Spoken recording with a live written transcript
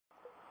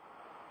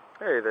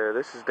Hey there,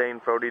 this is Dane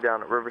Fody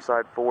down at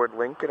Riverside Ford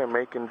Lincoln in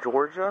Macon,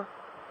 Georgia.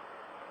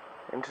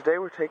 And today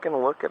we're taking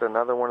a look at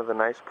another one of the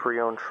nice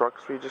pre-owned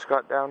trucks we just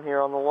got down here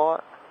on the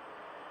lot.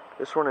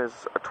 This one is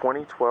a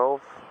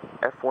 2012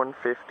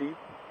 F-150.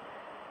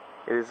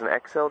 It is an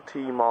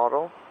XLT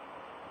model.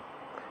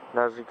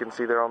 And as you can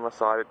see there on the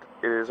side,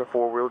 it is a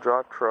four-wheel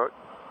drive truck.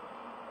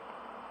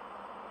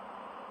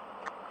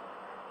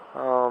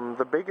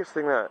 The biggest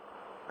thing that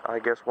I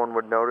guess one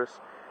would notice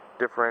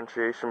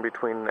differentiation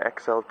between an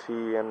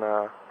XLT and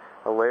a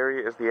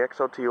Lariat is the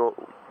XLT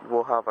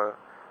will have a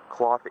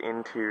cloth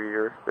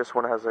interior. This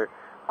one has a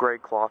gray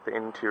cloth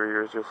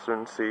interior, as you'll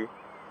soon see.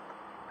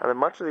 And then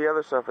much of the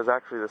other stuff is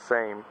actually the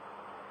same.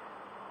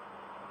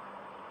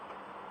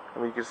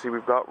 And you can see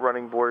we've got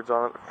running boards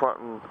on it. The front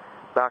and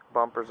back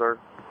bumpers are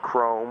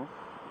chrome.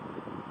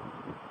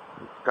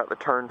 Got the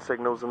turn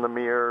signals in the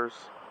mirrors.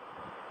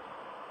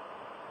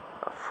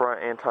 A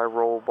front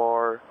anti-roll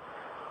bar.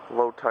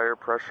 Low tire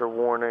pressure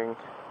warning.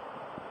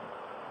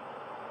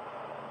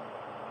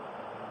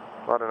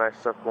 A lot of nice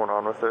stuff going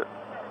on with it.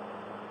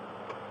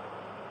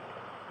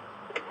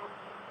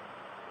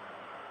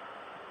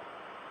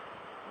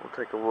 We'll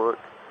take a look.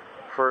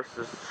 First,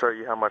 just to show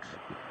you how much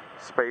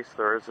space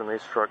there is in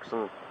these trucks,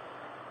 and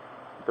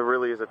there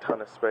really is a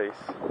ton of space.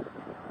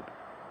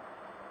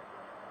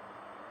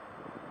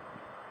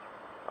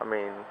 I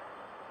mean,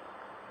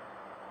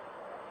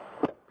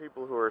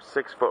 people who are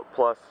 6 foot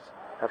plus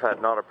have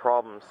had not a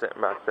problem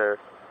sitting back there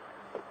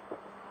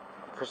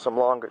for some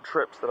longer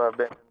trips that I've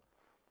been in.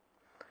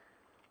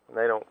 And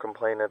they don't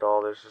complain at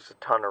all. There's just a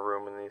ton of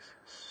room in these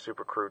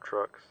Super Crew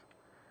trucks.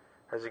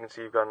 As you can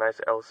see, you've got a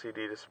nice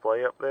LCD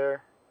display up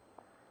there.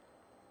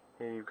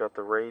 Here you've got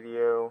the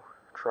radio,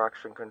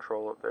 traction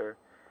control up there.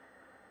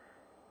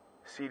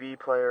 CD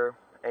player,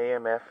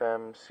 AM,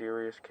 FM,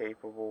 Sirius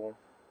capable.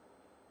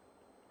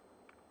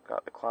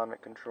 Got the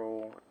climate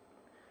control.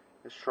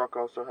 This truck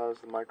also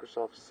has the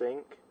Microsoft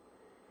Sync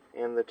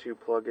and the two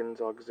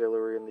plugins,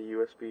 auxiliary and the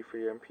USB for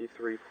your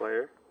MP3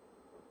 player.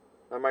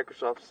 Now,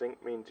 Microsoft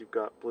Sync means you've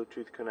got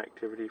Bluetooth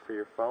connectivity for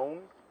your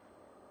phone.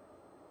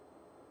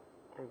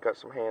 You've got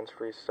some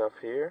hands-free stuff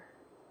here.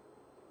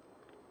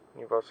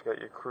 You've also got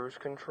your cruise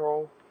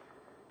control.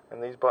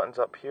 And these buttons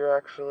up here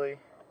actually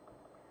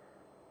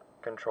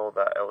control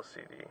that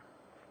LCD.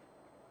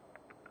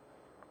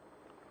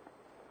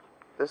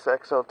 This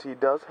XLT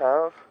does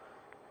have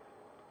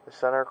the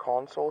center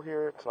console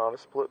here. It's not a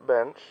split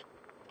bench.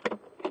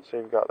 So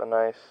you've got the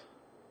nice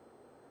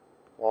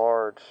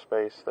large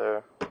space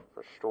there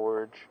for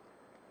storage.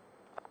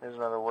 Here's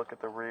another look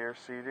at the rear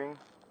seating.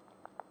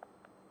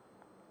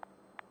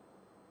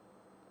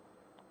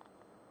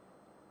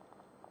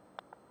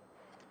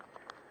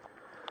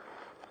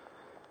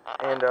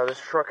 And this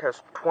truck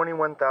has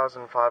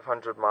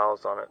 21,500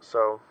 miles on it,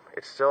 so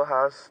it still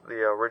has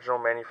the original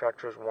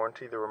manufacturer's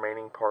warranty, the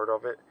remaining part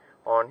of it,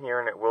 on here,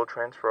 and it will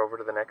transfer over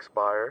to the next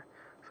buyer.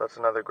 So that's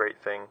another great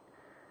thing.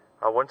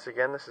 Once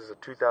again, this is a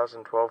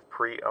 2012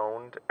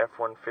 pre-owned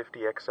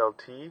F-150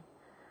 XLT,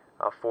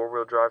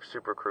 four-wheel drive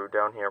Super Crew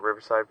down here at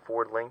Riverside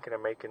Ford Lincoln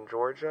in Macon,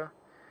 Georgia.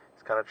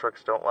 These kind of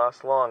trucks don't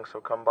last long, so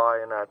come by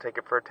and take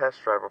it for a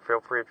test drive. Or feel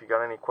free, if you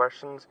got any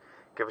questions,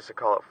 give us a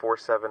call at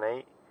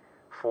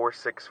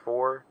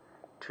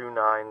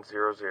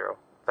 478-464-2900.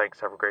 Thanks,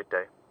 have a great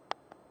day.